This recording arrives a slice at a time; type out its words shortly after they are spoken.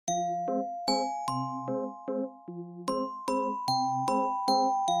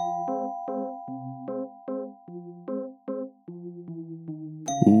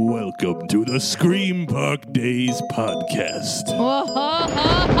Welcome to the Scream Park Days podcast.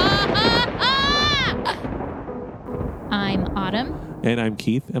 I'm Autumn. And I'm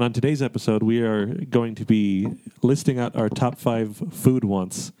Keith. And on today's episode, we are going to be listing out our top 5 food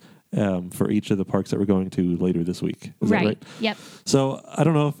wants for each of the parks that we're going to later this week. Is that right? Yep. So I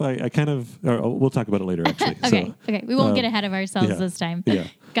don't know if we'll talk about it later, actually. Okay. We won't get ahead of ourselves this time. Yeah.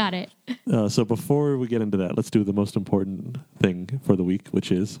 Got it. So before we get into that, let's do the most important thing for the week,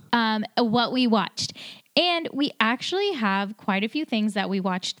 which is what we watched. And we actually have quite a few things that we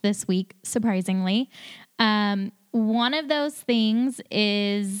watched this week, surprisingly. One of those things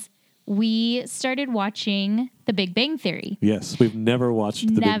is we started watching The Big Bang Theory. Yes, we've never watched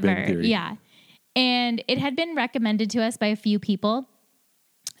The Big Bang Theory. Yeah. And it had been recommended to us by a few people,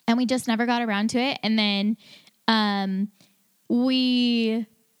 and we just never got around to it. And then we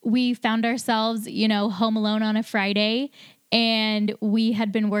found ourselves, home alone on a Friday, and we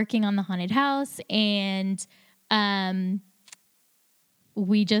had been working on the haunted house, and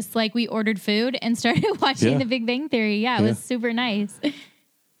we just we ordered food and started watching The Big Bang Theory. Yeah, it was super nice.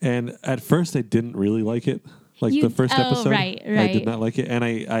 And at first I didn't really like it. The first episode, right. I did not like it. And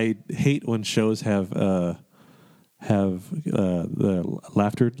I hate when shows have the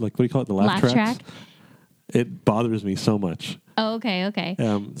laughter, what do you call it? The laugh tracks. Track? It bothers me so much. Oh, okay.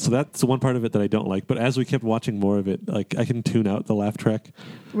 So that's the one part of it that I don't like. But as we kept watching more of it, I can tune out the laugh track.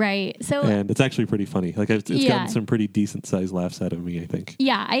 Right. So, and it's actually pretty funny. It's gotten some pretty decent sized laughs out of me, I think.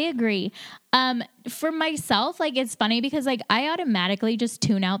 Yeah, I agree. For myself, it's funny because I automatically just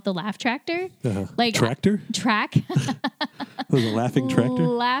tune out the laugh tractor. Tractor? Track. Was a laughing tractor?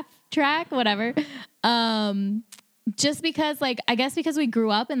 Laugh track, whatever. Just because, I guess because we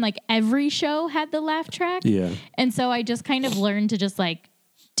grew up and, every show had the laugh track. Yeah. And so I just kind of learned to just,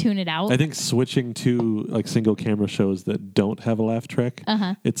 tune it out. I think switching to, single camera shows that don't have a laugh track,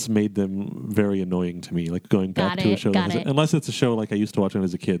 it's made them very annoying to me. Going back to a show that has it. Unless it's a show I used to watch when I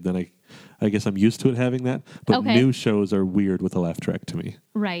was a kid, then I guess I'm used to it having that. But new shows are weird with a laugh track to me.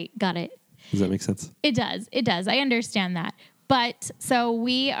 Right. Got it. Does that make sense? It does. I understand that. But so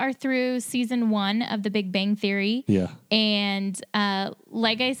we are through season 1 of The Big Bang Theory. Yeah. And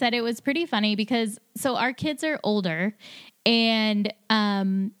like I said, it was pretty funny because our kids are older, and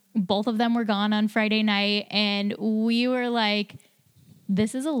both of them were gone on Friday night, and we were like,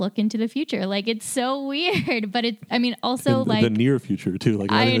 this is a look into the future. It's so weird, but also the near future too.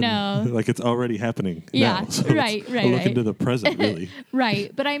 I know. It's already happening. Yeah. Now, so right. A look into the present, really.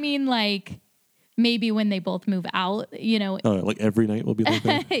 Right. But maybe when they both move out, every night will be like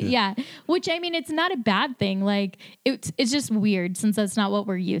that? Yeah. Which, it's not a bad thing. It's just weird since that's not what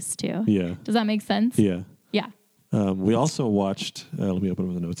we're used to. Yeah. Does that make sense? Yeah. Yeah. We also watched, let me open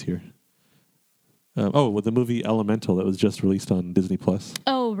up the notes here. With the movie Elemental that was just released on Disney+.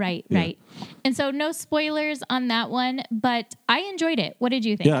 Oh, right. And so no spoilers on that one, but I enjoyed it. What did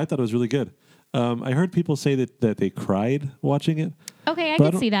you think? Yeah, I thought it was really good. I heard people say that they cried watching it. Okay, I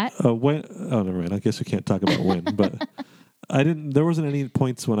could see that. Never mind. I guess we can't talk about when, but there wasn't any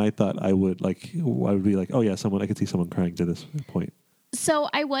points when I thought I would I would be oh yeah, I could see someone crying to this point. So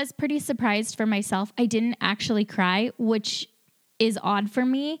I was pretty surprised for myself. I didn't actually cry, which is odd for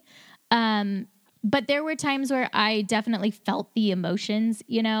me. But there were times where I definitely felt the emotions,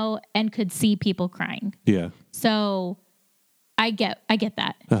 and could see people crying. Yeah. So I get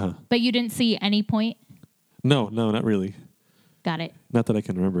that. Uh-huh. But you didn't see any point? No, not really. Got it. Not that I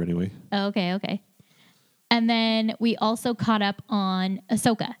can remember anyway. Okay. And then we also caught up on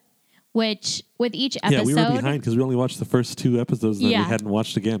Ahsoka, which with each episode... Yeah, we were behind because we only watched the first 2 episodes and then we hadn't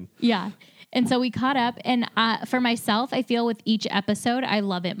watched again. Yeah. And so we caught up, and for myself, I feel with each episode, I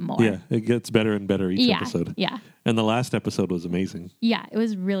love it more. Yeah, it gets better and better each episode. Yeah. And the last episode was amazing. Yeah, it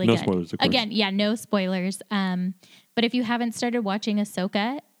was really good. No spoilers, of course. Again, no spoilers. But if you haven't started watching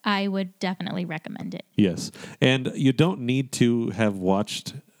Ahsoka, I would definitely recommend it. Yes. And you don't need to have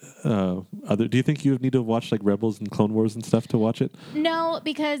watched do you think you need to watch Rebels and Clone Wars and stuff to watch it? No,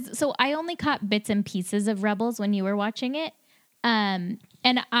 because I only caught bits and pieces of Rebels when you were watching it. And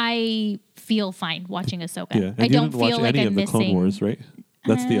I feel fine watching Ahsoka. Yeah. And I you don't didn't watch feel any I'm of the missing... Clone Wars, right?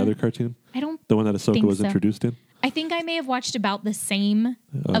 That's the other cartoon? The one that Ahsoka was introduced in? I think I may have watched about the same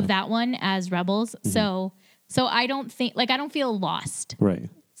of that one as Rebels. Mm-hmm. So I don't think, I don't feel lost. Right.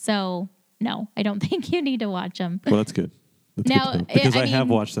 So, no, I don't think you need to watch them. Well, that's good. Now, because I have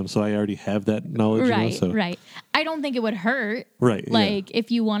watched them, so I already have that knowledge. Right. I don't think it would hurt. Right.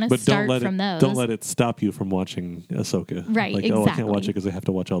 If you want to start from those. Don't let it stop you from watching Ahsoka. Right, exactly. Oh, I can't watch it because I have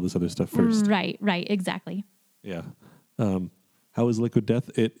to watch all this other stuff first. Right, exactly. Yeah. How is Liquid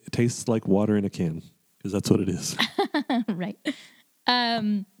Death? It tastes like water in a can, because that's what it is. Right.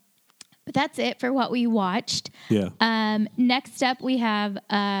 But that's it for what we watched. Yeah. Next up, we have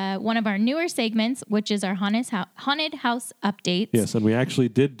one of our newer segments, which is our haunted house updates. Yes, and we actually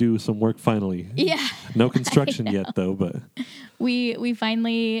did do some work finally. Yeah. No construction yet, though. But we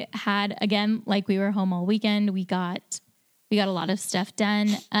finally had, again, like we were home all weekend. We got a lot of stuff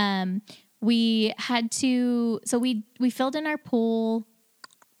done. We had to, so we filled in our pool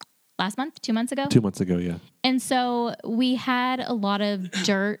last month, 2 months ago. 2 months ago, yeah. And so we had a lot of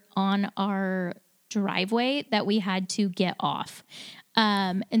dirt on our driveway that we had to get off.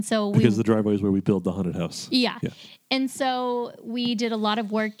 And so because the driveway is where we build the haunted house. Yeah. And so we did a lot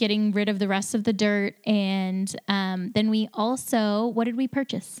of work getting rid of the rest of the dirt. And then we also, what did we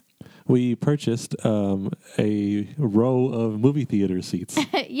purchase? We purchased a row of movie theater seats.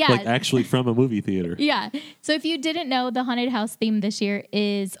 Yeah. Like actually from a movie theater. Yeah. So if you didn't know, the haunted house theme this year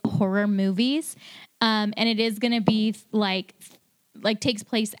is horror movies. And it is going to be like takes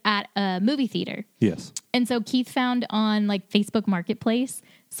place at a movie theater. Yes. And so Keith found on like Facebook Marketplace,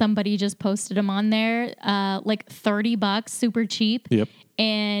 somebody just posted them on there, like $30, super cheap. Yep.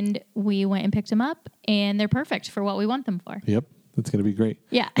 And we went and picked them up, and they're perfect for what we want them for. Yep. That's going to be great.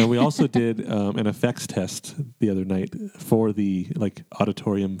 Yeah. And we also did an effects test the other night for the like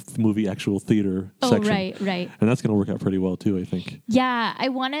auditorium movie actual theater section. Right. And that's going to work out pretty well too, I think. Yeah, I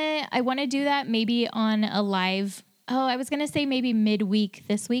want to do that maybe on a live. Oh, I was going to say maybe midweek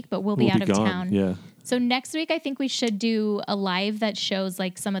this week, but we'll be out of gone. town. Yeah. So next week I think we should do a live that shows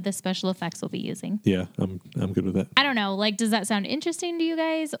like some of the special effects we'll be using. Yeah, I'm good with that. I don't know, like does that sound interesting to you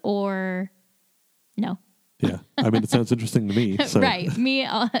guys or no? Yeah, I mean, it sounds interesting to me. So. Right, me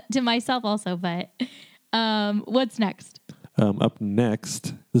to myself also, but what's next? Up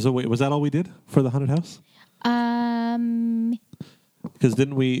next, so wait, was that all we did for the haunted house? Because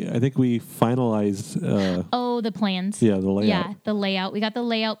didn't we, I think we finalized... the plans. Yeah, the layout. Yeah, the layout. We got the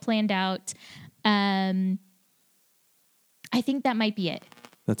layout planned out. I think that might be it.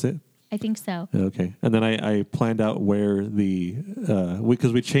 That's it? I think so. Okay. And then I planned out where the...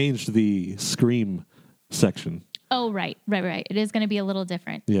 because we changed the Scream section. Oh, right. It is going to be a little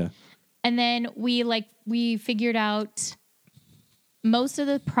different. Yeah. And then we figured out most of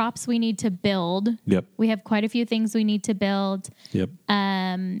the props we need to build. Yep. We have quite a few things we need to build. Yep.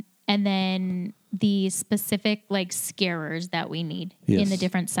 And then the specific like scarers that we need in the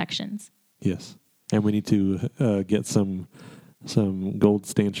different sections. Yes. And we need to get some gold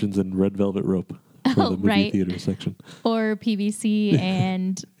stanchions and red velvet rope for the movie theater section. Or PVC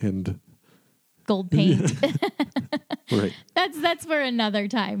and gold paint. Right. That's for another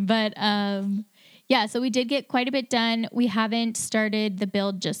time. But yeah, so we did get quite a bit done. We haven't started the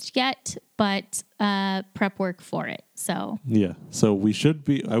build just yet, but prep work for it. So yeah, so we should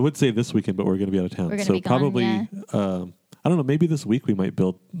be. I would say this weekend, but we're going to be out of town. We're going to be gone, probably. Yeah. I don't know. Maybe this week we might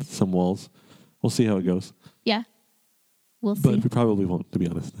build some walls. We'll see how it goes. Yeah, we'll see. But we probably won't, to be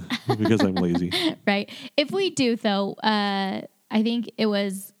honest, because I'm lazy. Right. If we do, though, I think it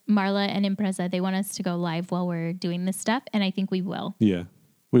was Marla and Impreza. They want us to go live while we're doing this stuff, and I think we will. Yeah.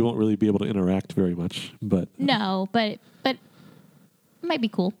 We won't really be able to interact very much, but... No, but it might be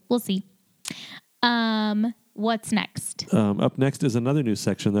cool. We'll see. What's next? Up next is another new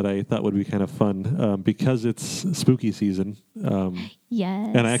section that I thought would be kind of fun because it's spooky season.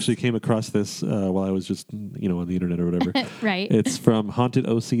 Yes. And I actually came across this while I was just, on the internet or whatever. Right. It's from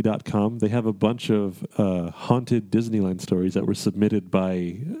hauntedoc.com. They have a bunch of haunted Disneyland stories that were submitted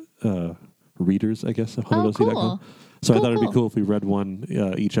by readers, I guess, of hauntedoc.com. Cool. So I thought it'd be cool if we read one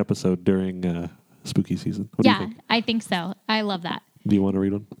each episode during spooky season. What do you think? I think so. I love that. Do you want to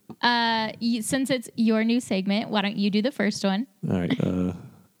read one? Since it's your new segment, why don't you do the first one? All right. Let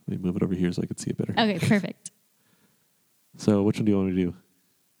me move it over here so I can see it better. Okay, perfect. So which one do you want to do?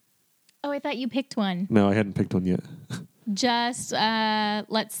 Oh, I thought you picked one. No, I hadn't picked one yet. Just,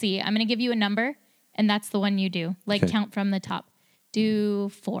 let's see. I'm going to give you a number, and that's the one you do. Like, count from the top. Do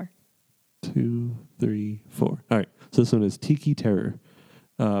 4. 2, 3, 4. All right. So this one is Tiki Terror.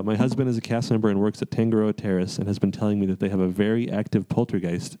 My husband is a cast member and works at Tangaroa Terrace and has been telling me that they have a very active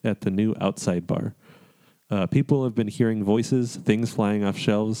poltergeist at the new outside bar. People have been hearing voices, things flying off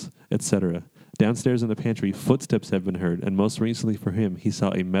shelves, etc. Downstairs in the pantry, footsteps have been heard, and most recently for him, he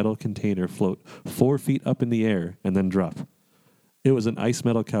saw a metal container float 4 feet up in the air and then drop. It was an ice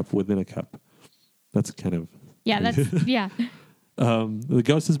metal cup within a cup. That's kind of... Yeah, yeah. The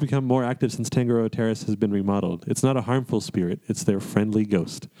ghost has become more active since Tangaroa Terrace has been remodeled. It's not a harmful spirit. It's their friendly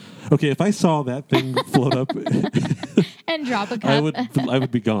ghost. Okay, if I saw that thing float up... and drop a cup. I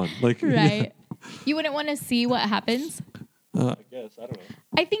would be gone. Like, right. Yeah. You wouldn't want to see what happens? I guess. I don't know.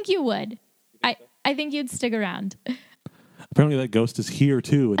 I think you would. I think you'd stick around. Apparently that ghost is here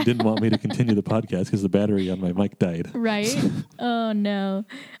too and didn't want me to continue the podcast because the battery on my mic died. Right? Oh no.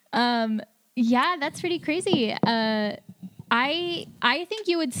 Yeah, that's pretty crazy. I think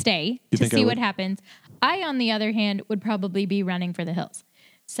you would stay to see what happens. I, on the other hand, would probably be running for the hills.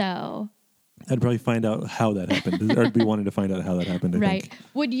 So I'd probably find out how that happened, or I'd be wanting to find out how that happened. I think.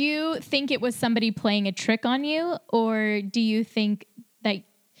 Would you think it was somebody playing a trick on you, or do you think that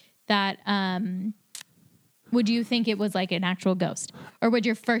would you think it was like an actual ghost, or would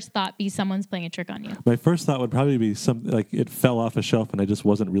your first thought be someone's playing a trick on you? My first thought would probably be something like it fell off a shelf and I just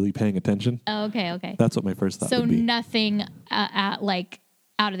wasn't really paying attention. Oh, okay. That's what my first thought would be. So nothing like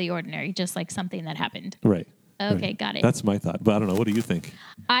out of the ordinary, just like something that happened. Right. Okay, right. got it. That's my thought, but I don't know. What do you think?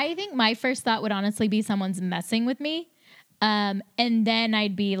 I think my first thought would honestly be someone's messing with me. And then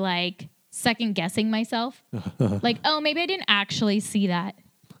I'd be like second guessing myself. Like, oh, maybe I didn't actually see that.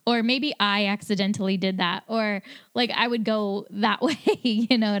 Or maybe I accidentally did that. Or like I would go that way.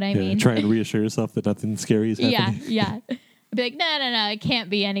 You know what I mean? Try and reassure yourself that nothing scary is happening. Yeah. I'd be like, no, it can't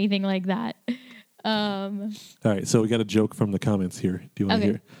be anything like that. All right, so we got a joke from the comments here. Do you want to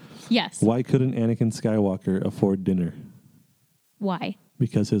hear? Yes. Why couldn't Anakin Skywalker afford dinner? Why?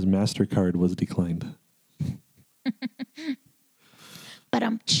 Because his MasterCard was declined. But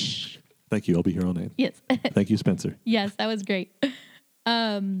Thank you. I'll be here all night. Yes. Thank you, Spencer. Yes, that was great.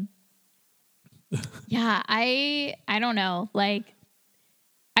 Yeah, I don't know. Like,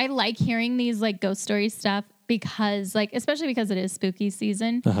 I like hearing these like ghost story stuff because like, especially because it is spooky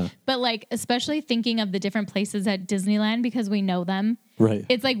season, but like, especially thinking of the different places at Disneyland because we know them. Right.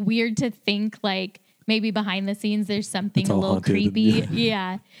 It's like weird to think like maybe behind the scenes there's something a little creepy.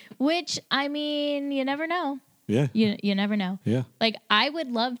 Yeah. Which, I mean, you never know. Yeah. You never know. Yeah. Like, I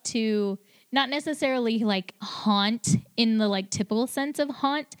would love to not necessarily like haunt in the like typical sense of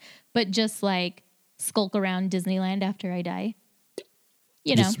haunt, but just like skulk around Disneyland after I die.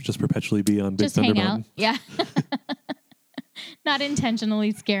 You know, just perpetually be on Big just Thunder hang Mountain. out. Yeah. Not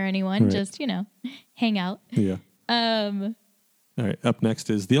intentionally scare anyone, right. just, hang out. Yeah. All right. Up next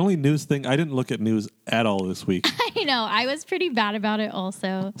is the only news thing. I didn't look at news at all this week. I know. I was pretty bad about it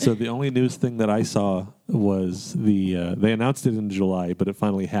also. So the only news thing that I saw was they announced it in July, but it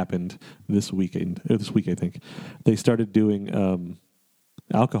finally happened this weekend. This week, I think. They started doing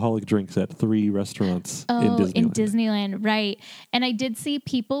alcoholic drinks at 3 restaurants in Disneyland. In Disneyland, right. And I did see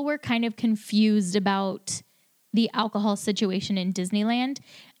people were kind of confused about the alcohol situation in Disneyland.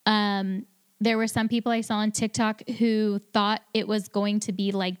 There were some people I saw on TikTok who thought it was going to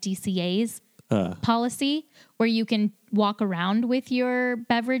be like DCA's policy where you can walk around with your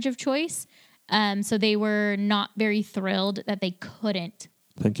beverage of choice. So they were not very thrilled that they couldn't.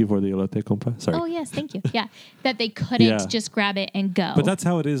 Thank you for the elote, compa. Sorry. Oh, yes. Thank you. Yeah. That they couldn't just grab it and go. But that's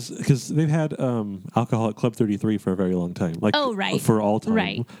how it is because they've had alcohol at Club 33 for a very long time. Like, for all time.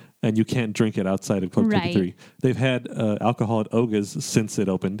 Right. And you can't drink it outside of Club 33. They've had alcohol at Oga's since it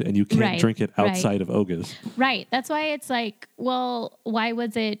opened, and you can't drink it outside of Oga's. Right. That's why it's like, well, why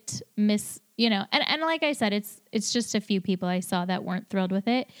was it and like I said, it's just a few people I saw that weren't thrilled with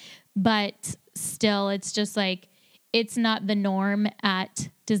it. But still, it's just like, it's not the norm at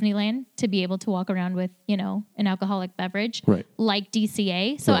Disneyland to be able to walk around with, an alcoholic beverage like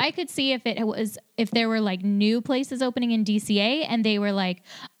DCA. So I could see if there were like new places opening in DCA and they were like,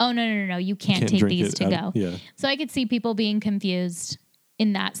 oh, no, you can't take these to go. Yeah. So I could see people being confused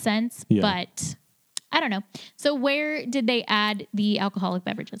in that sense, but I don't know. So where did they add the alcoholic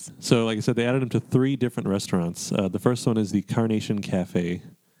beverages? So like I said, they added them to 3 different restaurants. The first one is the Carnation Cafe.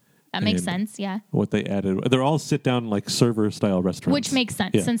 That makes sense, yeah. What they added, they're all sit-down, like server-style restaurants. Which makes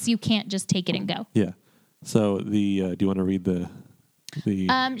sense, since you can't just take it and go. Yeah. So do you want to read the?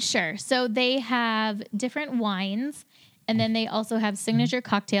 Sure. So they have different wines, and then they also have signature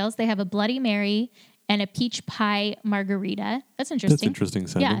cocktails. They have a Bloody Mary and a peach pie margarita. That's interesting. That's interesting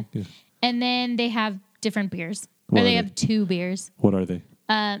sounding. Yeah. And then they have different beers. They have 2 beers. What are they?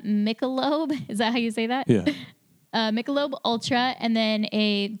 Michelob. Is that how you say that? Yeah. Michelob Ultra, and then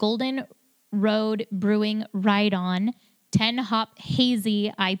a Golden Road Brewing Ride On 10-hop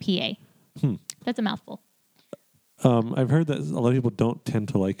hazy IPA. That's a mouthful. I've heard that a lot of people don't tend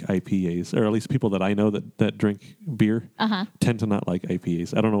to like IPAs, or at least people that I know that drink beer tend to not like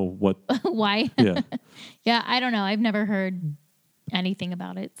IPAs. I don't know what. Why? Yeah. Yeah, I don't know. I've never heard anything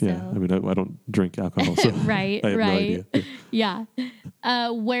about it. So. Yeah, I mean, I don't drink alcohol, so right. I have no idea. Yeah.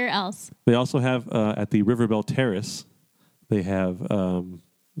 Where else? They also have at the Riverbell Terrace. They have some.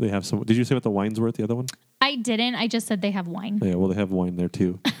 Did you say what the wines were at the other one? I didn't. I just said they have wine. Yeah, well, they have wine there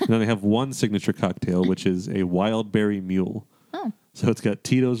too. And then they have one signature cocktail, which is a wild berry mule. Oh. So it's got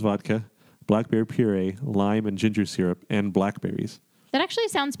Tito's vodka, blackberry puree, lime and ginger syrup, and blackberries. That actually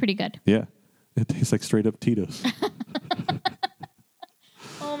sounds pretty good. Yeah. It tastes like straight up Tito's.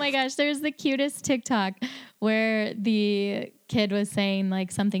 Oh my gosh, there's the cutest TikTok where the kid was saying like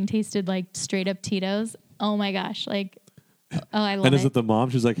something tasted like straight up Tito's. Oh my gosh, like, oh, I love it. And is it the mom?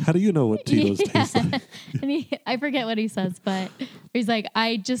 She's like, how do you know what Tito's tastes like? And I forget what he says, but he's like,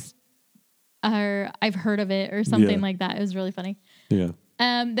 I've heard of it or something like that. It was really funny. Yeah.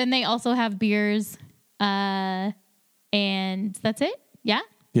 Then they also have beers, and that's it. Yeah.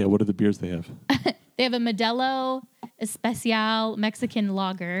 Yeah. What are the beers they have? They have a Modelo Especial Mexican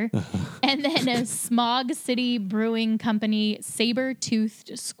lager, and then a Smog City Brewing Company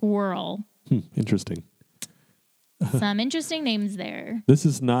Saber-Toothed Squirrel. Interesting. Some interesting names there. This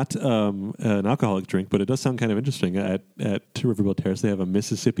is not an alcoholic drink, but it does sound kind of interesting. At Riverboat Terrace, they have a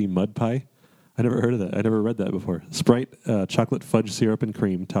Mississippi mud pie. I never heard of that. I never read that before. Sprite, chocolate fudge syrup and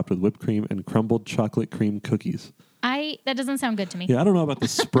cream, topped with whipped cream and crumbled chocolate cream cookies. That doesn't sound good to me. Yeah, I don't know about the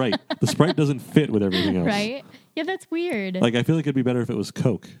Sprite. The Sprite doesn't fit with everything else. Right? Yeah, that's weird. Like, I feel like it'd be better if it was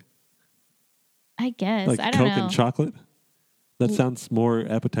Coke. I guess. Like I don't know. Coke and chocolate? That sounds more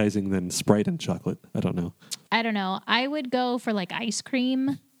appetizing than Sprite and chocolate. I don't know. I don't know. I would go for like ice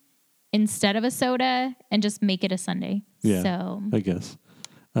cream instead of a soda and just make it a sundae. Yeah, so I guess.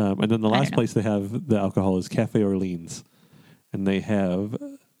 And then the last place they have the alcohol is Cafe Orleans. And they have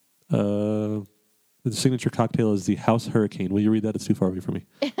the signature cocktail is the House Hurricane. Will you read that? It's too far away from me.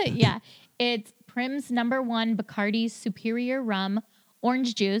 Yeah. It's Prim's #1 Bacardi's Superior Rum,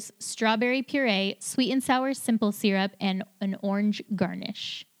 orange juice, strawberry puree, sweet and sour simple syrup, and an orange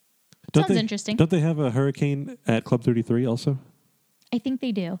garnish. Sounds interesting. Don't they have a Hurricane at Club 33 also? I think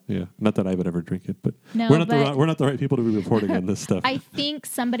they do. Yeah. Not that I would ever drink it, but no, we're not the right people to be reporting on this stuff. I think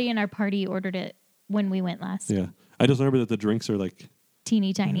somebody in our party ordered it when we went last. Yeah. I just remember that the drinks are like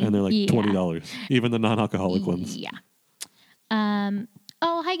teeny tiny. And they're like $20, even the non-alcoholic ones. Yeah.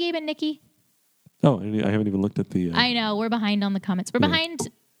 Oh, hi, Gabe and Nikki. Oh, I haven't even looked at the... I know. We're behind on the comments. We're behind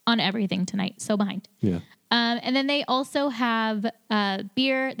on everything tonight. So behind. Yeah. And then they also have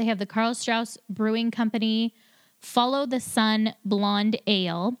beer. They have the Karl Strauss Brewing Company Follow the Sun Blonde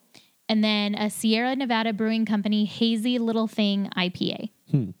Ale. And then a Sierra Nevada Brewing Company Hazy Little Thing IPA.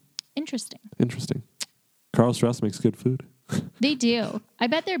 Interesting. Karl Strauss makes good food. They do. I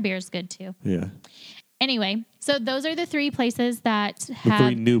bet their beer's good too. Yeah. Anyway, so those are the three places that have... The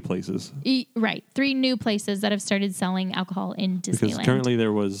three new places. Right. 3 new places that have started selling alcohol in Disneyland. Because currently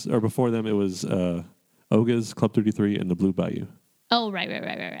there was, or before them, it was Oga's, Club 33, and the Blue Bayou. Oh,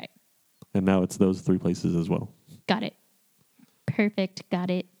 right. And now it's those 3 places as well. Got it. Perfect.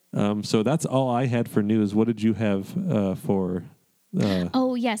 Got it. So that's all I had for news. What did you have for...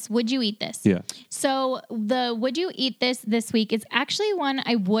 oh, yes. Would you eat this? Yeah. So the Would You Eat This week is actually one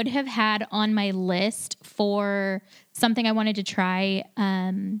I would have had on my list for something I wanted to try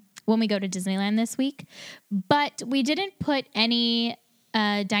when we go to Disneyland this week. But we didn't put any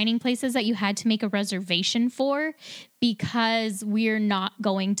dining places that you had to make a reservation for because we're not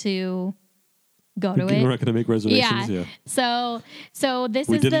going to go to it. We're not going to make reservations. Yeah. So this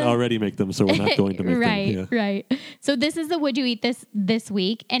we is didn't already make them, so we're not going to make them. Right. So this is the Would You Eat This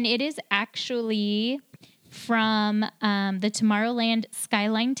week, and it is actually from the Tomorrowland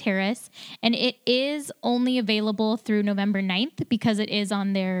Skyline Terrace, and it is only available through November 9th because it is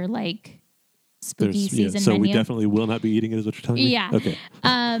on their spooky season so menu. We definitely will not be eating it, is what you're telling me? Yeah. Okay.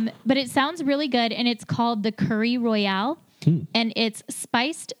 But it sounds really good, and it's called the Curry Royale. And it's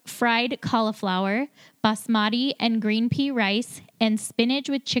spiced fried cauliflower, basmati and green pea rice, and spinach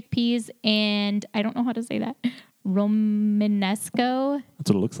with chickpeas, and I don't know how to say that, romanesco. That's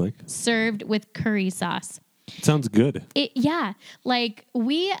what it looks like. Served with curry sauce. It sounds good.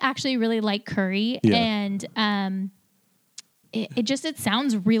 We actually really like curry, and it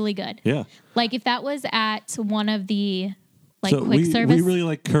sounds really good. Yeah. Like if that was at one of the... quick service. We really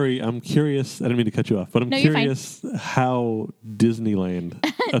like curry. I'm curious. I don't mean to cut you off, but I'm curious how Disneyland,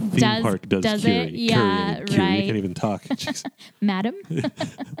 a theme park, does curry. It? Yeah, curry. right. You can't even talk. Madam?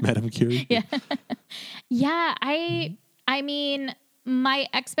 Madam Curie? Yeah. Yeah, I mean, my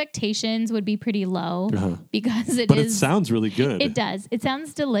expectations would be pretty low because it sounds really good. It does. It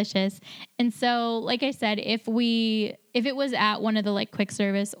sounds delicious. And so, like I said, if it was at one of the quick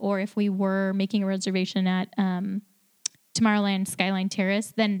service or if we were making a reservation at Tomorrowland Skyline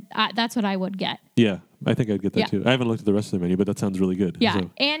Terrace, then that's what I would get. Yeah, I think I'd get that too. I haven't looked at the rest of the menu, but that sounds really good. Yeah,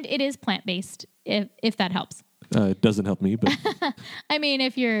 so. And it is plant-based, if that helps. It doesn't help me, but... I mean,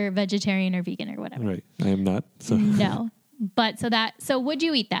 if you're vegetarian or vegan or whatever. Right, I am not. So. No, but so would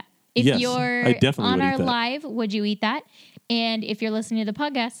you eat that? If yes, you're I definitely on would our eat that. live, would you eat that? And if you're listening to the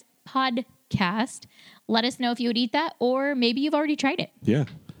podcast, podcast. Let us know if you would eat that, or maybe you've already tried it. Yeah.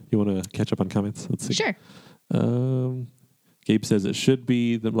 You want to catch up on comments? Let's see. Sure. Gabe says it should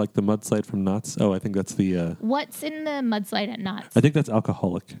be like the mudslide from Knott's. Oh, I think that's the... What's in the mudslide at Knott's? I think that's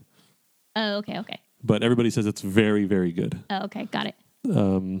alcoholic. Oh, okay. But everybody says it's very, very good. Oh, okay. Got it.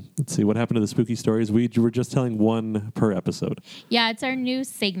 Let's see. What happened to the spooky stories? We were just telling one per episode. Yeah, it's our new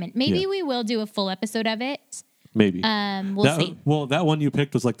segment. Maybe we will do a full episode of it. Maybe. We'll see. Well, that one you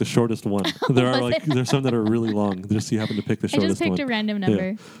picked was like the shortest one. There's some that are really long. Just you happen to pick the shortest one. I just picked a random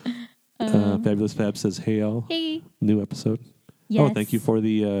number. Yeah. Fabulous Fab says, "Hey all, hey, new episode." Yes. Oh, thank you for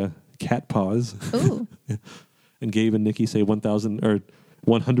the cat paws. Ooh. And Gabe and Nikki say 1,000 or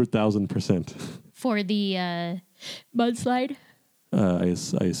 100,000% for the mudslide. I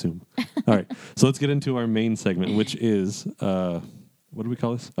assume. All right, so let's get into our main segment, which is what do we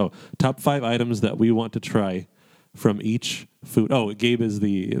call this? Oh, top 5 items that we want to try from each food. Oh, Gabe and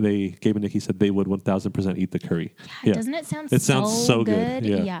Nikki said they would 1,000% eat the curry. Yeah. Doesn't it sound? It sounds so good.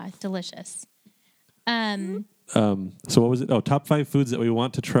 Yeah, delicious. So what was it? Oh, top 5 foods that we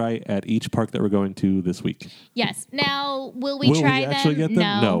want to try at each park that we're going to this week. Yes. Now, will we try them? Actually get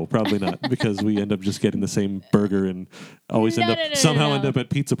them? No, probably not, because we end up just getting the same burger and always end up at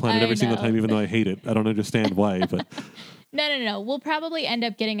Pizza Planet every single time, even though I hate it. I don't understand why, but No. We'll probably end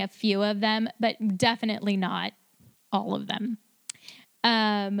up getting a few of them, but definitely not all of them. All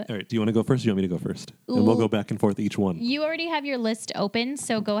right. Do you want to go first or do you want me to go first? And we'll go back and forth each one. You already have your list open,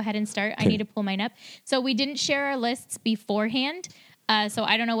 so go ahead and start. Okay. I need to pull mine up. So we didn't share our lists beforehand, so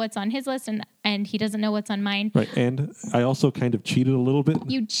I don't know what's on his list, and he doesn't know what's on mine. Right, and I also kind of cheated a little bit.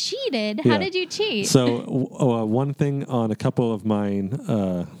 You cheated? Yeah. How did you cheat? So one thing on a couple of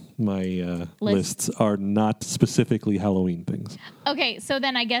mine... my lists are not specifically Halloween things. Okay, so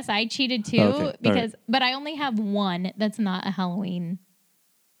then I guess I cheated too, but I only have one that's not a Halloween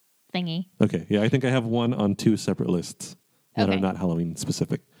thingy. Okay, yeah, I think I have one on 2 separate lists that are not Halloween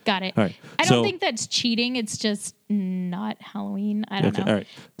specific. Got it. All right. I don't think that's cheating. It's just not Halloween. I don't know. All right.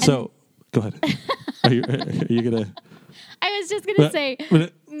 So go ahead. Are you gonna? I was just gonna say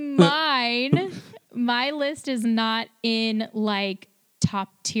my list is not in like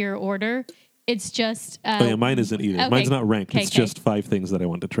top tier order. It's just mine isn't either. Okay. Mine's not ranked. It's just 5 things that I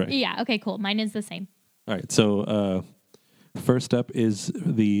want to try. Yeah, okay, cool. Mine is the same. All right. So first up is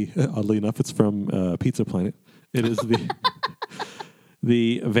oddly enough, it's from Pizza Planet. It is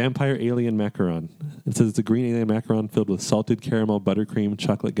the Vampire Alien Macaron. It says it's a green alien macaron filled with salted caramel, buttercream,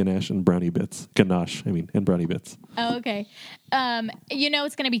 chocolate ganache, and brownie bits. And brownie bits. Oh, okay.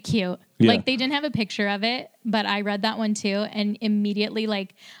 It's going to be cute. Yeah. Like, they didn't have a picture of it, but I read that one too, and immediately,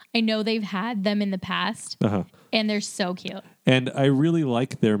 like, I know they've had them in the past, and they're so cute. And I really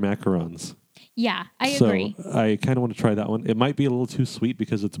like their macarons. Yeah, I agree. So I kind of want to try that one. It might be a little too sweet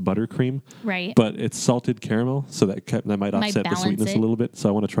because it's buttercream. Right. But it's salted caramel, so that might offset the sweetness a little bit. So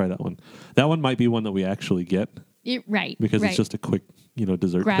I want to try that one. That one might be one that we actually get. Right. Because it's just a quick,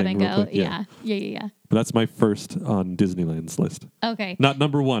 dessert grab thing. Grab and go. Yeah. But that's my first on Disneyland's list. Okay. Not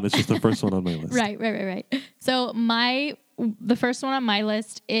number 1. It's just the first one on my list. Right. So the first one on my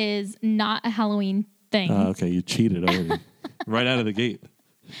list is not a Halloween thing. Okay. You cheated already. Right out of the gate.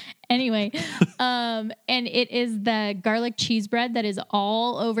 Anyway, and it is the garlic cheese bread that is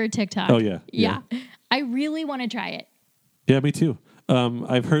all over TikTok. Oh, yeah. I really want to try it. Yeah, me too.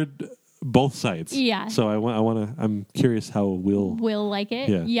 I've heard both sides. Yeah. So I'm curious how we'll like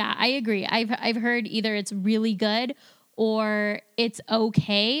it. Yeah, I agree. I've heard either it's really good or it's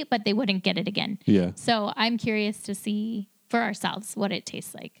okay, but they wouldn't get it again. Yeah. So I'm curious to see for ourselves what it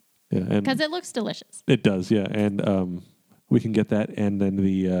tastes like. Yeah. Because it looks delicious. It does, yeah. And we can get that and then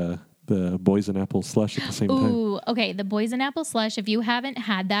the boys and apple slush at the same time. Ooh, okay. The boys and apple slush, if you haven't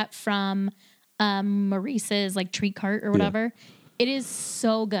had that from Maurice's like treat cart or whatever, it is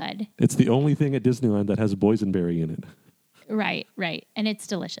so good. It's the only thing at Disneyland that has boysenberry in it. Right. And it's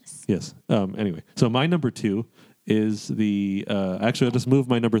delicious. Yes. Anyway, so my number 2 is the... actually, I'll just move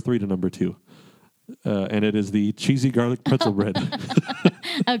my number 3 to number 2. And it is the cheesy garlic pretzel bread.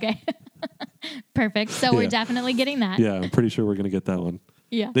 Okay. Perfect. So we're definitely getting that. Yeah, I'm pretty sure we're going to get that one.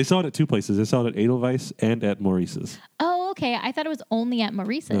 Yeah. They saw it at 2 places. They saw it at Edelweiss and at Maurice's. Oh, okay. I thought it was only at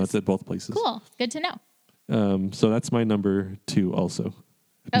Maurice's. No, it's at both places. Cool. Good to know. So that's my number 2 also.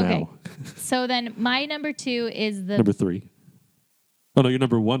 Okay. Now. So then my number 2 is the... Number 3. Oh, no, your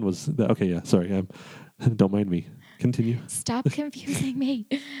number 1 was... Okay, yeah, sorry. Don't mind me. Continue. Stop confusing me.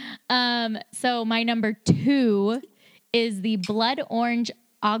 So my number 2 is the blood orange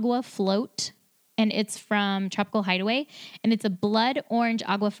agua float, and it's from Tropical Hideaway, and it's a blood orange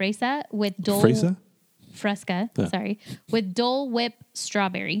agua Fresca, with Dole Whip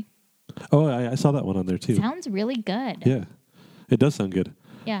strawberry. Oh, I saw that one on there too. Sounds really good. Yeah, it does sound good.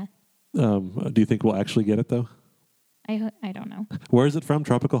 Yeah. Do you think we'll actually get it though? I don't know. Where is it from?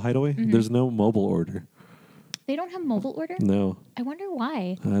 Tropical Hideaway? Mm-hmm. There's no mobile order. They don't have mobile order? No. I wonder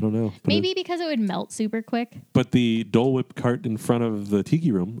why. I don't know. Maybe because it would melt super quick. But the Dole Whip cart in front of the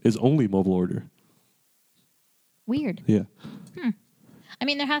Tiki Room is only mobile order. Weird. Yeah. I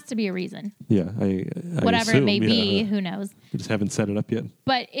mean, there has to be a reason. Yeah. Whatever it may be, who knows? We just haven't set it up yet.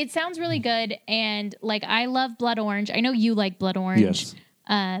 But it sounds really good. And like, I love blood orange. I know you like blood orange. Yes.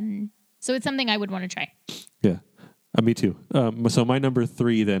 So it's something I would want to try. Yeah. Me too. So my number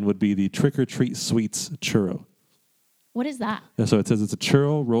 3 then would be the Trick or Treat Sweets churro. What is that? So it says it's a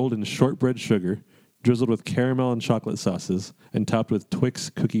churro rolled in shortbread sugar, drizzled with caramel and chocolate sauces, and topped with Twix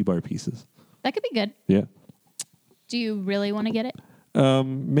cookie bar pieces. That could be good. Yeah. Do you really want to get it?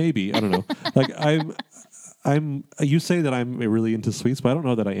 Maybe. I don't know. Like I'm. You say that I'm really into sweets, but I don't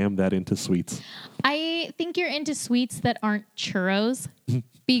know that I am that into sweets. I think you're into sweets that aren't churros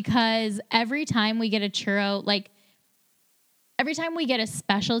because every time we get a churro, like every time we get a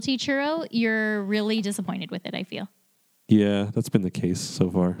specialty churro, you're really disappointed with it, I feel. Yeah, that's been the case so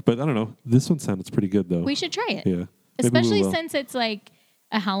far. But I don't know. This one sounds pretty good, though. We should try it. Yeah. Especially since it's like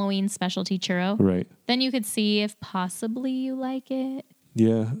a Halloween specialty churro. Right. Then you could see if possibly you like it.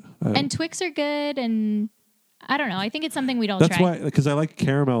 Yeah. And Twix are good, and I don't know. I think it's something we'd all try. That's why, because I like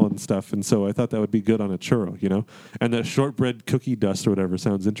caramel and stuff, and so I thought that would be good on a churro, you know? And the shortbread cookie dust or whatever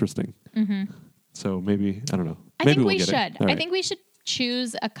sounds interesting. Mm-hmm. So maybe, I don't know. I think we should. I think we should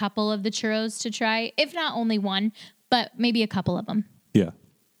choose a couple of the churros to try, if not only one, but maybe a couple of them. Yeah.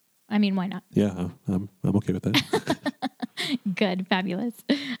 I mean, why not? Yeah, I'm okay with that. Good. Fabulous.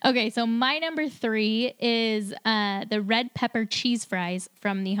 Okay, so my number 3 is the red pepper cheese fries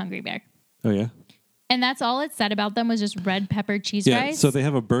from the Hungry Bear. Oh, yeah? And that's all it said about them was just red pepper cheese fries? fries? So they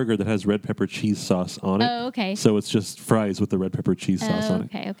have a burger that has red pepper cheese sauce on it. Oh, okay. So it's just fries with the red pepper cheese sauce on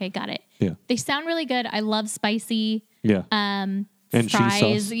it. Okay, got it. Yeah. They sound really good. I love spicy. Yeah. And fries,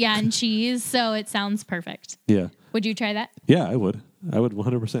 cheese sauce. Yeah, and cheese. So it sounds perfect. Yeah. Would you try that? Yeah, I would. I would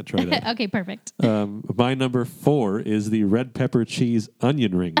 100% try that. Okay, perfect. My number 4 is the red pepper cheese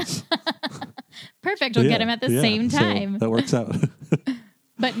onion rings. Perfect. We'll get them at the same time. So that works out.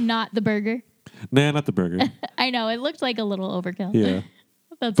 But not the burger? Nah, not the burger. I know. It looked like a little overkill. Yeah.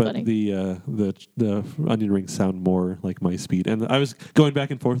 That's but funny. The onion rings sound more like my speed. And I was going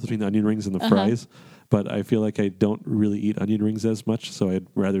back and forth between the onion rings and the fries, but I feel like I don't really eat onion rings as much, so I'd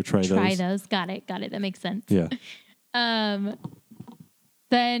rather try those. Got it. That makes sense. Yeah.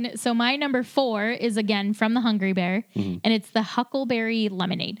 Then, so my number 4 is again from the Hungry Bear, and it's the Huckleberry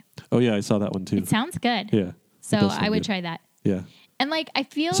Lemonade. Oh, yeah, I saw that one too. It sounds good. Yeah. So I would try that. Yeah. And like, I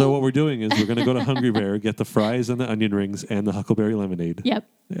feel... So what we're doing is we're going to go to Hungry Bear, get the fries and the onion rings and the Huckleberry Lemonade. Yep.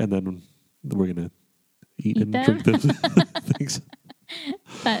 And then we're going to eat and them? drink those things.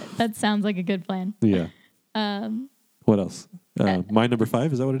 That sounds like a good plan. Yeah. What else? My number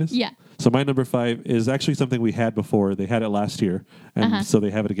 5, is that what it is? Yeah. So my number 5 is actually something we had before. They had it last year, and so they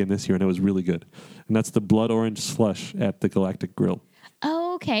have it again this year, and it was really good. And that's the blood orange slush at the Galactic Grill.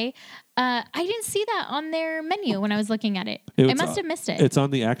 Oh, okay. I didn't see that on their menu when I was looking at it. I must have missed it. It's on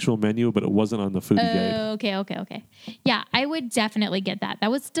the actual menu, but it wasn't on the foodie guide. Okay. Yeah, I would definitely get that.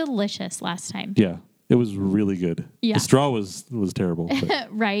 That was delicious last time. Yeah. It was really good. Yeah. The straw was terrible.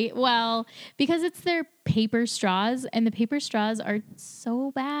 Right. Well, because it's their paper straws, and the paper straws are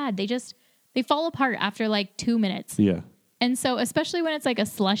so bad. They fall apart after like 2 minutes. Yeah. And so, especially when it's like a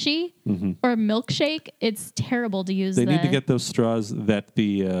slushie or a milkshake, it's terrible to use. They need to get those straws that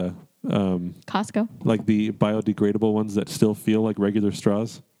the Costco, like the biodegradable ones that still feel like regular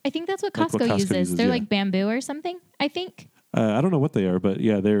straws. I think that's what Costco uses. They're like bamboo or something, I think. I don't know what they are, but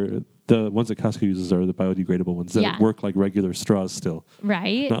yeah, they're the ones that Costco uses are the biodegradable ones that work like regular straws still.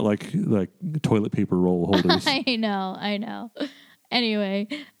 Right. Not like toilet paper roll holders. I know. Anyway,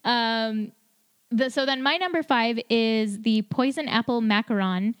 so then my number 5 is the poison apple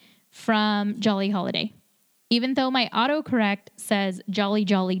macaron from Jolly Holiday. Even though my autocorrect says Jolly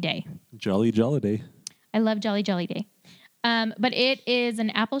Jolly Day. Jolly Jolly Day. I love Jolly Jolly Day. But it is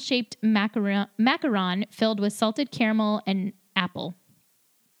an apple-shaped macaron filled with salted caramel and apple.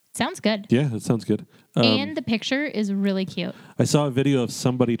 Sounds good. Yeah, it sounds good. And the picture is really cute. I saw a video of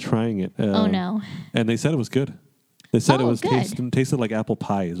somebody trying it. Oh, no. And they said it was good. They said it was tasted like apple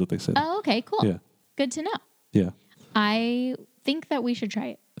pie is what they said. Oh, okay, cool. Yeah. Good to know. Yeah. I think that we should try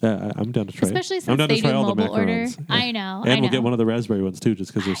it. I'm down to try Especially it. since they do mobile order. Yeah. I know. And we'll get one of the raspberry ones too,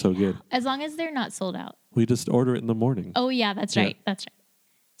 just because they're so good. As long as they're not sold out. We just order it in the morning. Oh, yeah, that's right. That's right.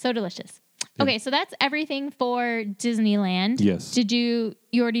 So delicious. Okay, so that's everything for Disneyland. Yes. You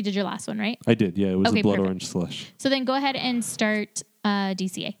already did your last one, right? I did, yeah. It was Okay, the blood perfect. orange slush. So then go ahead and start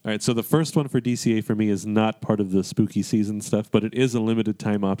DCA. All right, so the first one for DCA for me is not part of the spooky season stuff, but it is a limited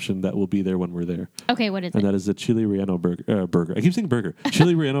time option that will be there when we're there. Okay, what is and it? that is the chili relleno burger. I keep saying burger.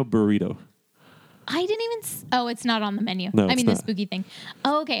 Chili relleno burrito. I didn't even... Oh, it's not on the menu. No, I mean, not. the spooky thing.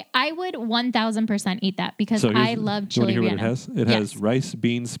 Oh, okay. I would 1,000% eat that because So I love chili you relleno. want to hear what it has? It has rice,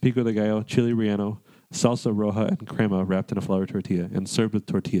 beans, pico de gallo, chili relleno, salsa roja, and crema wrapped in a flour tortilla and served with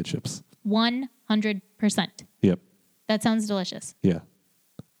tortilla chips. 100%. Yep. That sounds delicious. Yeah.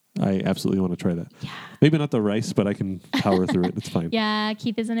 I absolutely want to try that. Yeah. Maybe not the rice, but I can power through it. It's fine. Yeah,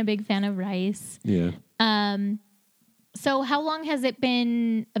 Keith isn't a big fan of rice. Yeah. So how long has it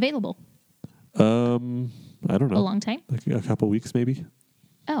been available? I don't know. A long time? Like a couple weeks, maybe.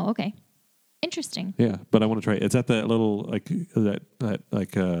 Oh, okay. Interesting. Yeah, but I want to try it. It's at that little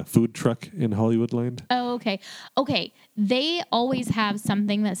food truck in Hollywoodland. Oh, okay. Okay. They always have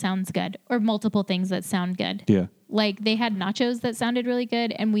something that sounds good or multiple things that sound good. Yeah. Like they had nachos that sounded really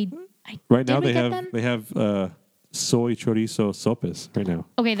good and Right now they have soy chorizo sopes right now.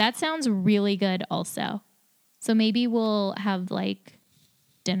 Okay, that sounds really good also. So maybe we'll have like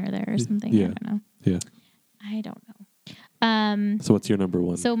dinner there or something. Yeah. I don't know. Yeah. I don't know. So what's your number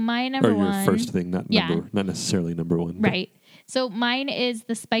one? So my number one. Or your first thing, not necessarily number one. Right. So mine is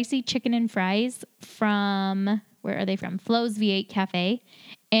the spicy chicken and fries from, where are they from? Flo's V8 Cafe.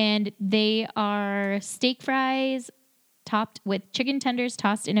 And they are steak fries topped with chicken tenders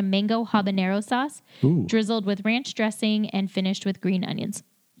tossed in a mango habanero sauce, drizzled with ranch dressing, and finished with green onions.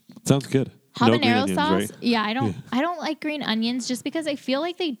 Sounds good. Habanero onions, sauce? right? Yeah, I don't like green onions just because I feel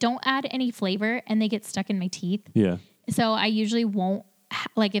like they don't add any flavor and they get stuck in my teeth. Yeah. So I usually won't,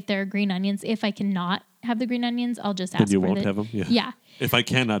 like if there are green onions, if I cannot have the green onions, I'll just ask for Then you won't have them? Yeah. If I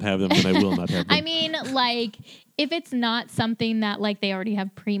cannot have them, then I will not have them. I mean, like, if it's not something that like they already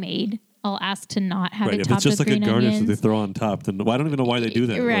have pre-made, I'll ask to not have it if topped it's just with like a green garnish onions. that they throw on top, then I don't even know why they do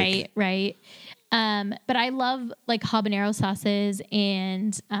that. Right. But I love like habanero sauces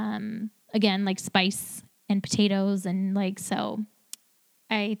and again, like spice and potatoes and like, so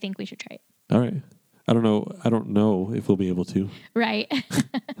I think we should try it. All right. I don't know if we'll be able to. Right.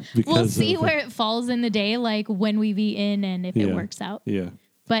 We'll see where it falls in the day, like when we've eaten and if it works out. Yeah.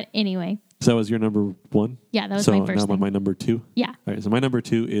 But anyway. So that was your number one? Yeah, that was my first So now I'm on my number two? Yeah. All right, so my number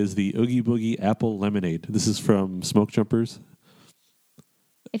two is the Oogie Boogie Apple Lemonade. This is from Smoke Jumpers.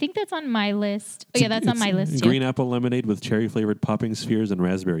 I think that's on my list. Oh, yeah, that's on my list too. Green apple lemonade with cherry-flavored popping spheres and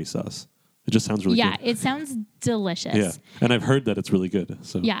raspberry sauce. It just sounds really good. Yeah, it sounds delicious. Yeah, and I've heard that it's really good.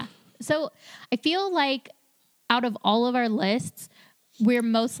 So yeah. So I feel like out of all of our lists, we're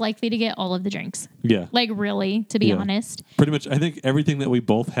most likely to get all of the drinks. Yeah. Like really, to be honest. Pretty much, I think everything that we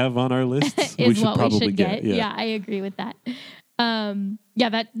both have on our lists, is we should what probably we should get. Yeah. Yeah, I agree with that. Yeah,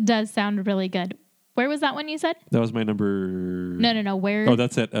 that does sound really good. Where was that one you said? That was my number... No. Where? Oh,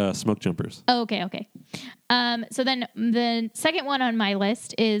 that's at Smoke Jumpers. Oh, okay. So then the second one on my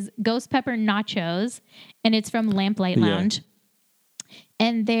list is Ghost Pepper Nachos, and it's from Lamplight Lounge.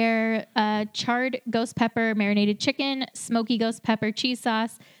 And they're charred ghost pepper marinated chicken, smoky ghost pepper cheese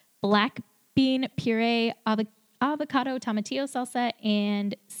sauce, black bean puree, avocado tomatillo salsa,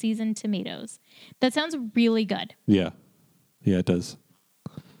 and seasoned tomatoes. That sounds really good. Yeah, it does.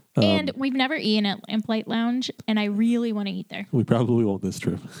 And we've never eaten at Lamplight Lounge, and I really want to eat there. We probably won't this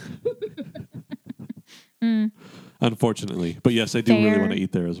trip. Unfortunately. But yes, I do really want to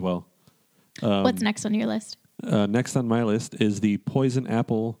eat there as well. What's next on your list? Next on my list is the Poison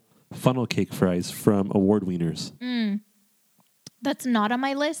Apple Funnel Cake Fries from Award Wieners. That's not on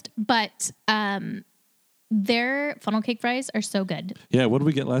my list, but their funnel cake fries are so good. Yeah, what did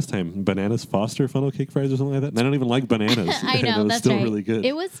we get last time? Bananas Foster funnel cake fries or something like that? And I don't even like bananas. I know, it was that's still right. really good.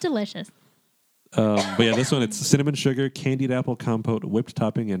 It was delicious. But yeah, this one, it's cinnamon sugar, candied apple compote, whipped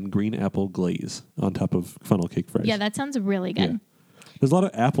topping, and green apple glaze on top of funnel cake fries. Yeah, that sounds really good. Yeah. There's a lot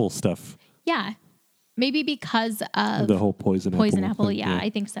of apple stuff. Yeah. Maybe because of the whole poison apple. thing, Yeah, I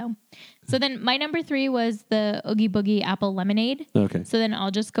think so. So then my number 3 was the Oogie Boogie Apple Lemonade. Okay. So then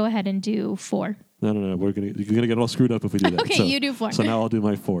I'll just go ahead and do 4. No. You're gonna get all screwed up if we do that. Okay, you do 4. So now I'll do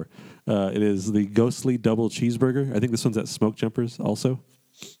my 4. It is the Ghostly Double Cheeseburger. I think this one's at Smoke Jumpers also.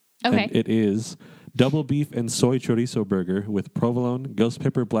 Okay. And it is double beef and soy chorizo burger with provolone, ghost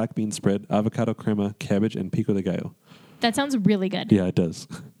pepper black bean spread, avocado crema, cabbage, and pico de gallo. That sounds really good. Yeah, it does.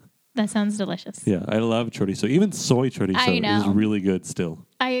 That sounds delicious. Yeah, I love chorizo. Even soy chorizo is really good still.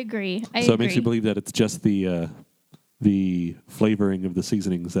 I agree. So it makes you believe that it's just the flavoring of the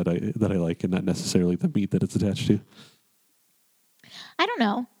seasonings that I like, and not necessarily the meat that it's attached to. I don't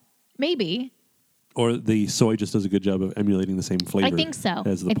know. Maybe. Or the soy just does a good job of emulating the same flavor. I think so.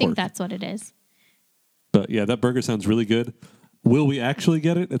 As the I pork. think that's what it is. But yeah, that burger sounds really good. Will we actually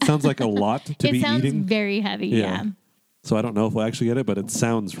get it? It sounds like a lot to be eating. It sounds very heavy, yeah. So I don't know if we'll actually get it, but it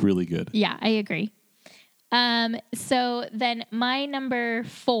sounds really good. Yeah, I agree. So then my number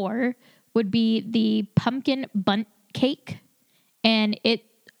 4 would be the pumpkin bundt cake. And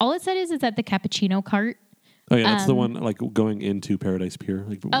all it said is it's at the cappuccino cart. Oh yeah, that's the one like going into Paradise Pier,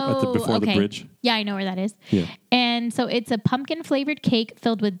 like before the bridge. Yeah, I know where that is. Yeah. And so it's a pumpkin flavored cake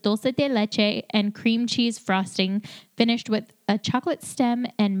filled with dulce de leche and cream cheese frosting, finished with a chocolate stem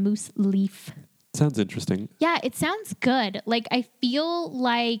and mousse leaf. Sounds interesting. Yeah, it sounds good. Like I feel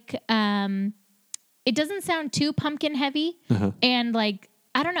like it doesn't sound too pumpkin heavy, and like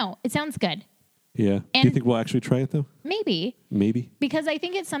I don't know, it sounds good. Yeah. And do you think we'll actually try it though? Maybe. Because I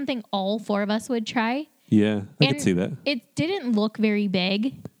think it's something all 4 of us would try. Yeah, I can see that. It didn't look very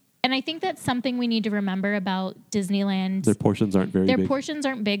big. And I think that's something we need to remember about Disneyland. Their portions aren't very big. Their portions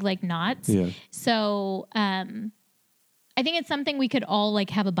aren't big like Knott's. Yeah. So I think it's something we could all like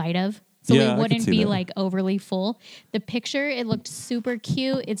have a bite of. So it wouldn't be like overly full. The picture, it looked super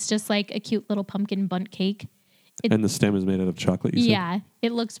cute. It's just like a cute little pumpkin bundt cake. And the stem is made out of chocolate, you said? Yeah,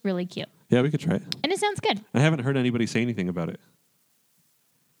 it looks really cute. Yeah, we could try it. And it sounds good. I haven't heard anybody say anything about it.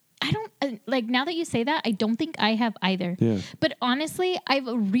 I don't, like, now that you say that, I don't think I have either. Yeah. But honestly, I've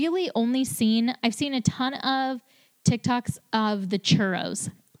seen a ton of TikToks of the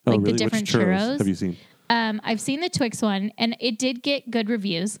churros. Oh, like really? The different Which churros churros. have you seen? I've seen the Twix one, and it did get good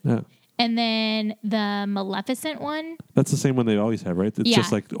reviews. Yeah. And then the Maleficent one. That's the same one they always have, right? It's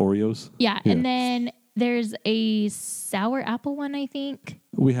just like Oreos. Yeah. And then there's a sour apple one, I think.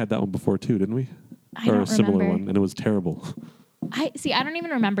 We had that one before too, didn't we? Or a similar one, and it was terrible. I don't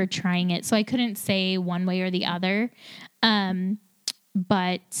even remember trying it, so I couldn't say one way or the other.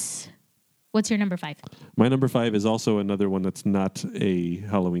 But what's your number 5? My number 5 is also another one that's not a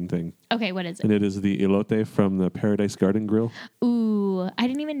Halloween thing. Okay, what is it? And it is the elote from the Paradise Garden Grill. Ooh, I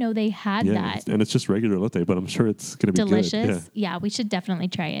didn't even know they had that. And it's just regular elote, but I'm sure it's going to be delicious. Good. Yeah, we should definitely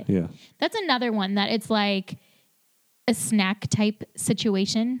try it. Yeah. That's another one that it's like a snack type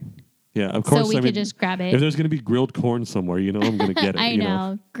situation. Yeah, of course. So we could just grab it. If there's going to be grilled corn somewhere, I'm going to get it. I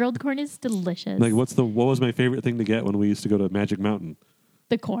know. Grilled corn is delicious. Like, what was my favorite thing to get when we used to go to Magic Mountain?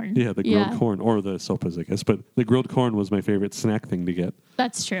 The corn. Yeah, the grilled corn, or the sopas, I guess. But the grilled corn was my favorite snack thing to get.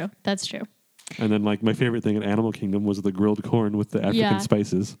 That's true. And then, like, my favorite thing at Animal Kingdom was the grilled corn with the African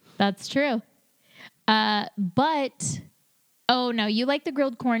spices. That's true. But, oh no, you like the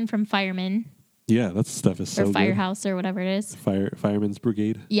grilled corn from Fireman. Yeah, that stuff is so good. Or Firehouse or whatever it is. Fireman's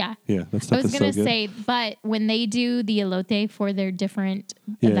Brigade. Yeah. Yeah, that stuff is so good. I was going to say, but when they do the elote for their different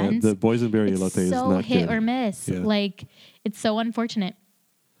events. The boysenberry elote is not good. So hit or miss. Yeah. Like, it's so unfortunate.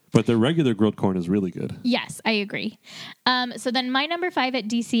 But the regular grilled corn is really good. Yes, I agree. So then my number 5 at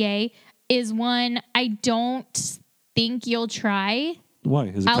DCA is one I don't think you'll try. Why?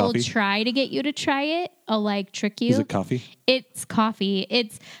 Is it coffee? coffee? I'll try to get you to try it. I'll like trick you. Is it coffee? It's coffee.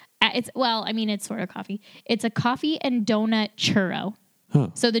 It's sort of coffee. It's a coffee and donut churro. Huh.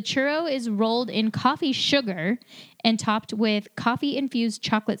 So the churro is rolled in coffee sugar and topped with coffee-infused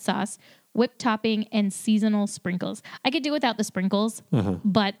chocolate sauce, whipped topping, and seasonal sprinkles. I could do without the sprinkles,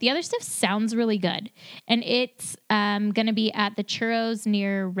 but the other stuff sounds really good. And it's going to be at the churros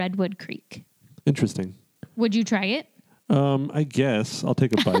near Redwood Creek. Interesting. Would you try it? I guess. I'll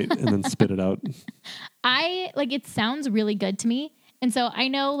take a bite and then spit it out. It sounds really good to me. And so I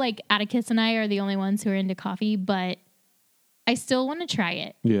know, like, Atticus and I are the only ones who are into coffee, but I still want to try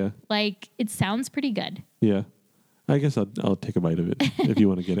it. Yeah. Like, it sounds pretty good. Yeah. I guess I'll take a bite of it if you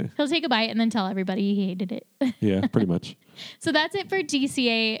want to get it. He'll take a bite and then tell everybody he hated it. Yeah, pretty much. So that's it for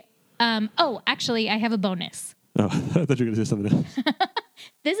DCA. Actually, I have a bonus. Oh, I thought you were going to say something else.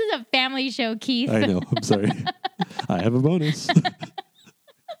 This is a family show, Keith. I know. I'm sorry. I have a bonus.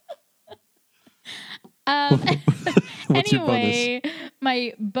 What's your bonus?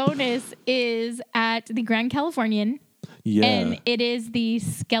 My bonus is at the Grand Californian. Yeah. And it is the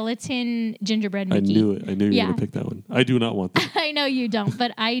skeleton gingerbread Mickey. I knew it. I knew you were going to pick that one. I do not want that. I know you don't,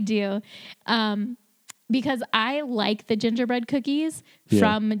 but I do. Because I like the gingerbread cookies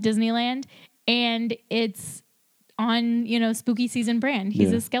from Disneyland, and it's on, spooky season brand.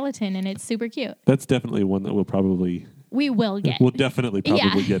 He's a skeleton, and it's super cute. That's definitely one that we will get. We'll definitely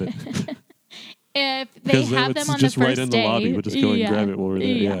probably get it. If they have them on the first day. Just right in the lobby. We'll just go and grab it while we're there.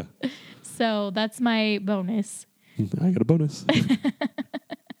 Yeah. So that's my bonus. I got a bonus.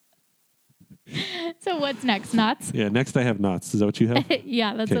 So what's next? Knott's? Yeah, next I have Knott's. Is that what you have?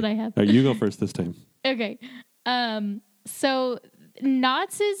 Yeah, that's what I have. All right, you go first this time. Okay. So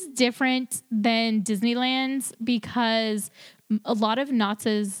Knott's is different than Disneyland's because a lot of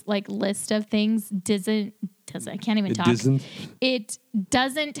Knott's like list of things doesn't I can't even talk. It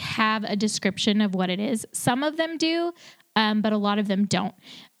doesn't have a description of what it is. Some of them do, but a lot of them don't.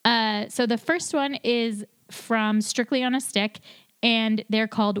 So the first one is from Strictly on a Stick, and they're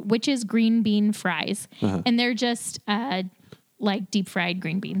called Witch's Green Bean Fries. And they're just like deep fried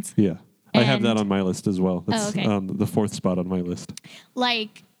green beans. Yeah. I have that on my list as well. That's okay. The fourth spot on my list.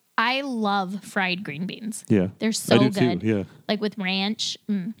 Like, I love fried green beans. Yeah. They're so I do good. Too, yeah. Like with ranch.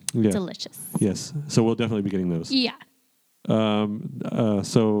 Delicious. Yes. So we'll definitely be getting those. Yeah.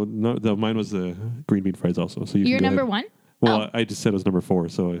 So mine was the green bean fries also. So you're number one? Well, I just said it was number 4.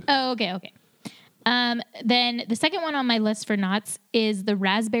 So. Okay. Then the second one on my list for Knott's is the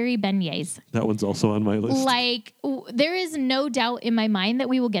raspberry beignets. That one's also on my list. Like, there is no doubt in my mind that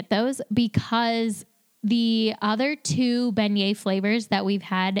we will get those because the other 2 beignet flavors that we've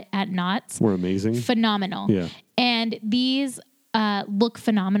had at Knott's were amazing. Phenomenal. Yeah. And these look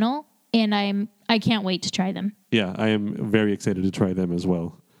phenomenal, and I can't wait to try them. Yeah, I am very excited to try them as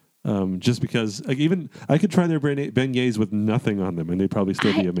well. Just because, like, even I could try their beignets with nothing on them, and they'd probably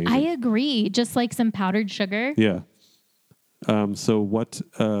still be amazing. I agree. Just like some powdered sugar. Yeah. So what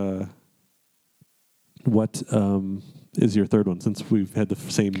is your third one? Since we've had the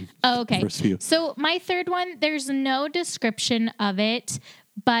same first few. So my third one, there's no description of it,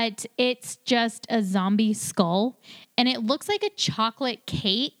 but it's just a zombie skull, and it looks like a chocolate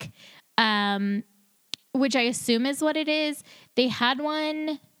cake, which I assume is what it is. They had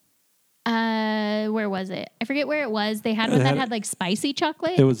one. Where was it? I forget where it was. They had one that had like spicy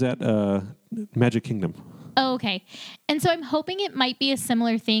chocolate. It was at Magic Kingdom. Oh, okay. And so I'm hoping it might be a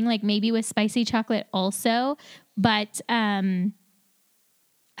similar thing, like maybe with spicy chocolate also. But so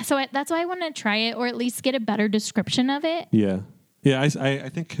that's why I want to try it, or at least get a better description of it. Yeah. I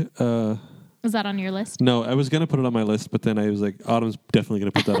think. Was that on your list? No, I was going to put it on my list, but then I was like, Autumn's definitely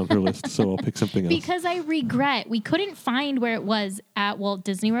going to put that on her list, so I'll pick something else. Because I regret we couldn't find where it was at Walt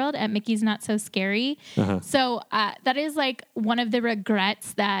Disney World at Mickey's Not So Scary. So that is like one of the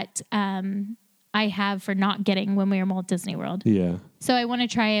regrets that I have for not getting when we were in Walt Disney World. Yeah. So I want to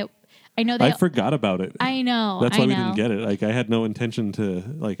try it. I know I forgot about it. I know. That's why we didn't get it. Like, I had no intention to,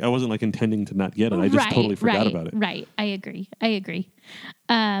 like, I wasn't like intending to not get it. I just totally forgot about it. Right. I agree.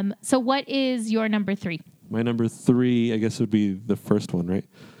 So what is your number 3? My number 3, I guess, would be the first one, right?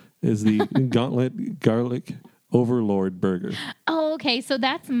 Is the Gauntlet Garlic Overlord Burger. Oh, okay. So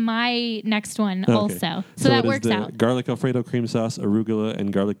that's my next one also. So that works out. Garlic Alfredo cream sauce, arugula,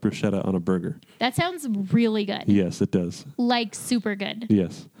 and garlic bruschetta on a burger. That sounds really good. Yes, it does. Like super good.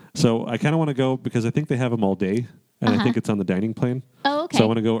 Yes. So I kind of want to go because I think they have them all day, and I think it's on the dining plan. Oh, okay. So I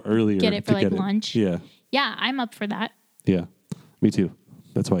want to go earlier. Get it for like lunch. Yeah. Yeah, I'm up for that. Yeah, me too.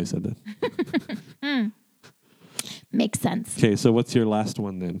 That's why I said that. Makes sense. Okay, so what's your last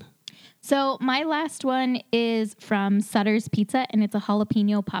one then? So my last one is from Sutter's Pizza, and it's a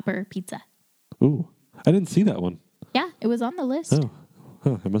jalapeno popper pizza. Ooh, I didn't see that one. Yeah, it was on the list.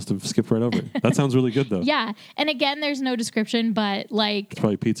 Oh, I must have skipped right over it. That sounds really good, though. Yeah, and again, there's no description, but like... It's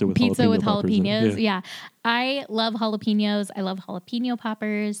probably pizza with jalapenos. Yeah. I love jalapenos. I love jalapeno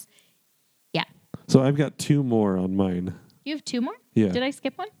poppers. Yeah. So I've got 2 more on mine. You have 2 more? Yeah. Did I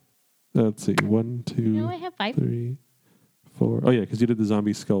skip one? Let's see. 1, 2... No, I have 5. 3, 4... Oh, yeah, because you did the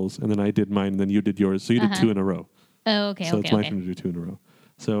zombie skulls, and then I did mine, and then you did yours. So you did 2 in a row. Oh, okay, So it's my turn to do 2 in a row.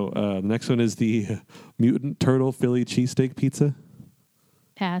 So the next one is the Mutant Turtle Philly Cheesesteak Pizza.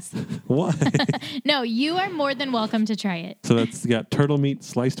 Pass. Why? No, you are more than welcome to try it. So that's got turtle meat,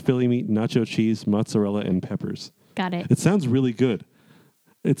 sliced Philly meat, nacho cheese, mozzarella, and peppers. Got it. It sounds really good.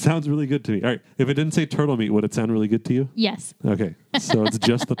 It sounds really good to me. All right. If it didn't say turtle meat, would it sound really good to you? Yes. Okay. So it's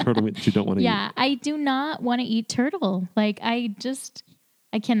just the turtle meat that you don't want to eat. Yeah, I do not want to eat turtle. Like, I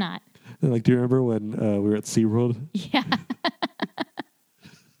cannot. Like, do you remember when we were at SeaWorld? Yeah.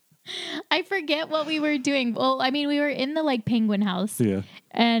 I forget what we were doing. Well, I mean, we were in the like penguin house. Yeah.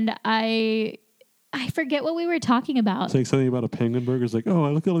 And I forget what we were talking about. Saying something about a penguin burger. It's like, oh,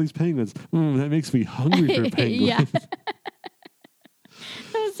 I look at all these penguins. That makes me hungry for penguins. Yeah. That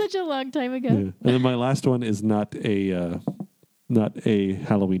was such a long time ago. Yeah. And then my last one is not a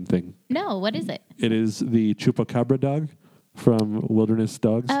Halloween thing. No, what is it? It is the Chupacabra dog from Wilderness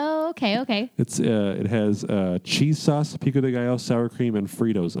Dogs. Oh, okay. It has cheese sauce, pico de gallo, sour cream, and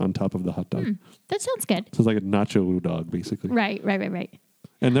Fritos on top of the hot dog. That sounds good. So it's like a nacho dog, basically. Right.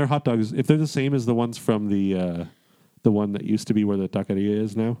 And their hot dogs, if they're the same as the ones from the one that used to be where the taqueria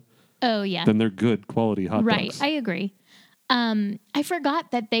is now. Oh, yeah. Then they're good quality hot dogs. Right, I agree. I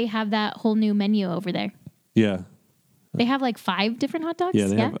forgot that they have that whole new menu over there. Yeah. They have like 5 different hot dogs? Yeah,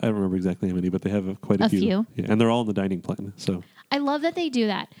 they have. I don't remember exactly how many, but they have quite a few. Yeah, and they're all in the dining plan. So I love that they do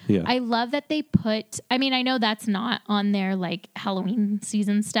that. Yeah. I love that they put, I mean, I know that's not on their like Halloween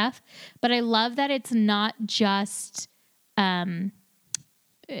season stuff, but I love that it's not just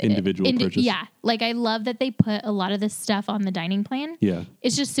individual purchase. Yeah. Like I love that they put a lot of this stuff on the dining plan. Yeah.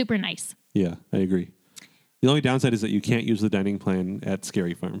 It's just super nice. Yeah, I agree. The only downside is that you can't use the dining plan at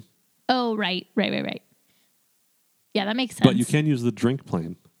Scary Farm. Oh, right. Yeah, that makes sense. But you can use the drink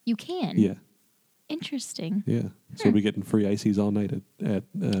plan. You can? Yeah. Interesting. Yeah. So we'll be getting free ices all night at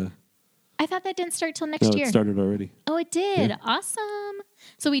I thought that didn't start till next year. It started already. Oh, it did. Yeah. Awesome.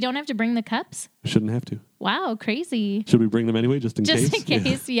 So we don't have to bring the cups? Shouldn't have to. Wow, crazy. Should we bring them anyway, just in case? Just in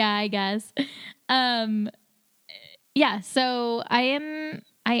case, yeah, I guess. Yeah, so I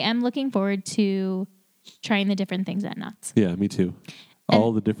am looking forward to trying the different things at Knott's. Yeah, me too.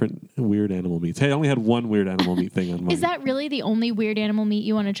 All the different weird animal meats. Hey, I only had one weird animal meat thing on mine. Is that really the only weird animal meat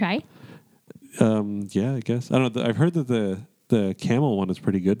you want to try? Yeah, I guess. I don't know. I've heard that the camel one is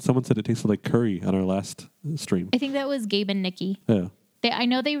pretty good. Someone said it tasted like curry on our last stream. I think that was Gabe and Nikki. Yeah. I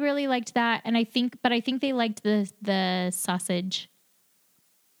know they really liked that, and I think they liked the sausage.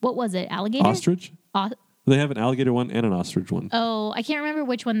 What was it? Alligator? Ostrich? They have an alligator one and an ostrich one. Oh, I can't remember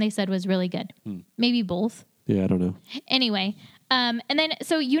which one they said was really good. Maybe both. Yeah, I don't know. Anyway, and then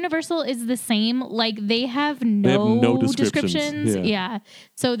so Universal is the same. Like they have no descriptions. Yeah.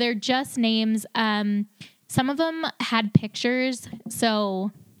 So they're just names. Some of them had pictures,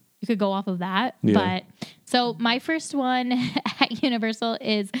 so you could go off of that. Yeah. But so my first one at Universal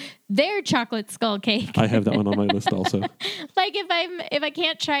is their chocolate skull cake. I have that one on my list also. Like if I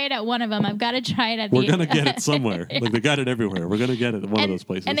can't try it at one of them, I've got to try it at We're gonna get it somewhere. Yeah. Like they got it everywhere. We're gonna get it at one of those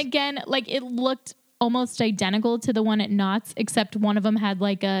places. And again, like it looked almost identical to the one at Knott's, except one of them had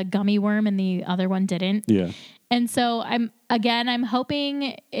like a gummy worm and the other one didn't. Yeah. And so I'm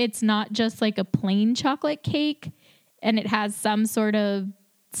hoping it's not just like a plain chocolate cake and it has some sort of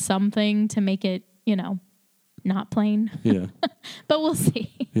something to make it, not plain. Yeah. But we'll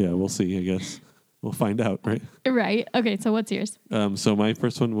see. Yeah, we'll see, I guess. We'll find out, right? Right. Okay, so what's yours? So my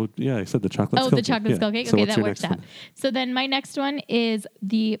first one I said the chocolate skull cake. Oh, the chocolate skull cake? So okay, that works out. So then my next one is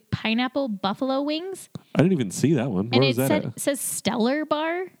the pineapple buffalo wings. I didn't even see that one. Where was that at? It says Stellar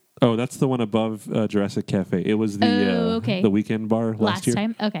Bar. Oh, that's the one above Jurassic Cafe. It was the weekend bar last year.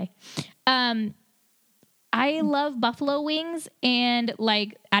 Time? Okay. I love buffalo wings, and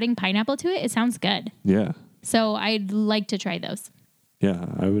like adding pineapple to it sounds good. Yeah. So I'd like to try those. Yeah,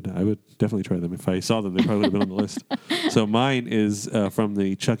 I would definitely try them. If I saw them, they probably would have been on the list. So mine is from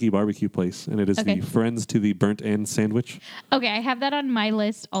the Chucky barbecue place, and it is the Friends to the Burnt End sandwich. Okay, I have that on my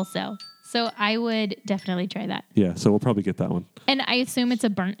list also. So I would definitely try that. Yeah, so we'll probably get that one. And I assume it's a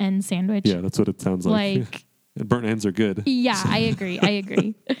burnt end sandwich. Yeah, that's what it sounds like. Burnt ends are good. Yeah, I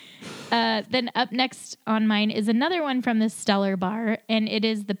agree. Then up next on mine is another one from the Stellar Bar, and it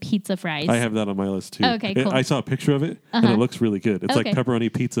is the pizza fries. I have that on my list too. Okay, cool. I saw a picture of it, and it looks really good. It's like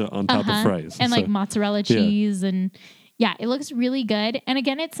pepperoni pizza on top of fries. And like mozzarella cheese and... Yeah, it looks really good. And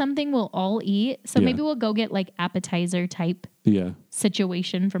again, it's something we'll all eat. So maybe we'll go get like appetizer type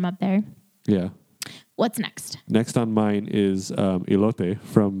situation from up there. Yeah. What's next? Next on mine is elote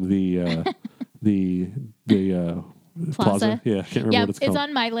from the Plaza. Yeah, I can't remember what it's called. It's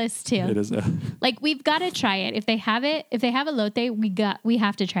on my list too. It is. Like we've got to try it. If they have elote, we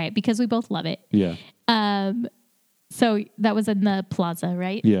have to try it because we both love it. Yeah. So that was in the Plaza,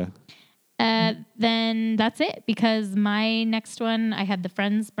 right? Yeah. Then that's it because my next one, I had the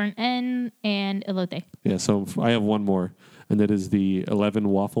Friends Burnt End and elote. Yeah, so I have one more, and that is the 11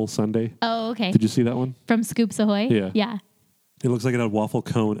 waffle sundae. Oh, okay. Did you see that one? From Scoops Ahoy? Yeah. It looks like it had a waffle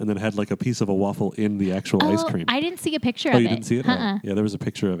cone and then had like a piece of a waffle in the actual ice cream. I didn't see a picture of it. Oh, you didn't see it? Oh, yeah, there was a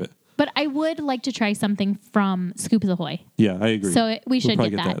picture of it. But I would like to try something from Scoops Ahoy. Yeah, I agree. So we should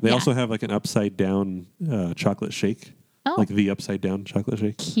get that. They also have like an upside down chocolate shake. Oh. Like the upside down chocolate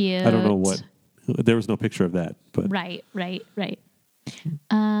shake. Cute. I don't know what. There was no picture of that. But Right.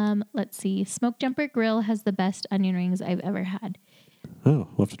 Let's see. Smoke Jumper Grill has the best onion rings I've ever had. Oh,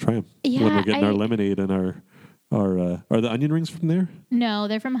 we'll have to try them. Yeah, when we're getting our lemonade and our are the onion rings from there? No,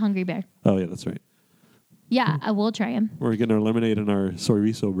 they're from Hungry Bear. Oh, yeah, that's right. Yeah, I will try them. We're getting our lemonade and our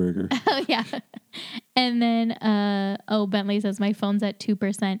chorizo burger. Oh, yeah. And then, Bentley says, my phone's at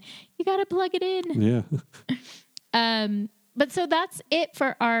 2%. You got to plug it in. Yeah. But so that's it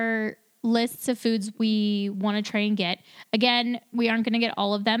for our lists of foods we want to try and get. Again, we aren't going to get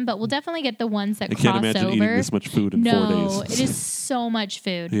all of them, but we'll definitely get the ones that cross over. I can't imagine eating this much food in 4 days. No, it is so much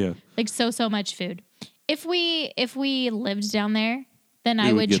food. Yeah. Like so much food. If we lived down there, then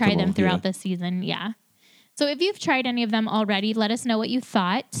I would try them throughout the season. Yeah. So if you've tried any of them already, let us know what you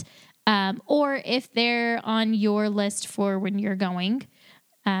thought. Or if they're on your list for when you're going,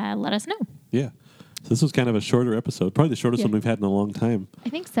 let us know. Yeah. So this was kind of a shorter episode, probably the shortest one we've had in a long time. I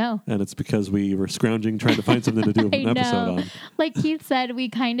think so. And it's because we were scrounging, trying to find something to do an episode on. Like Keith said,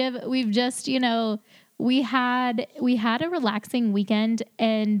 we've just, we had a relaxing weekend,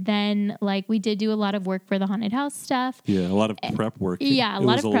 and then like we did do a lot of work for the haunted house stuff. Yeah, a lot of prep work. Yeah, it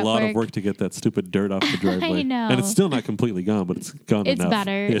was a lot of work to get that stupid dirt off the driveway. I know. And it's still not completely gone, but it's gone enough. It's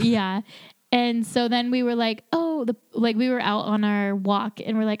better. Yeah. And so then we were like, we were out on our walk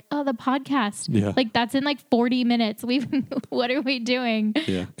and we're like, the podcast. Yeah. Like that's in like 40 minutes. What are we doing?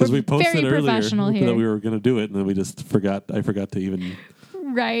 Yeah. Because we posted earlier that we were going to do it, and then we just I forgot to even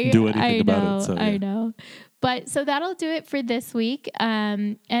do anything about it. So, I know. But so that'll do it for this week.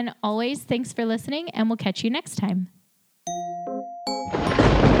 And always thanks for listening, and we'll catch you next time.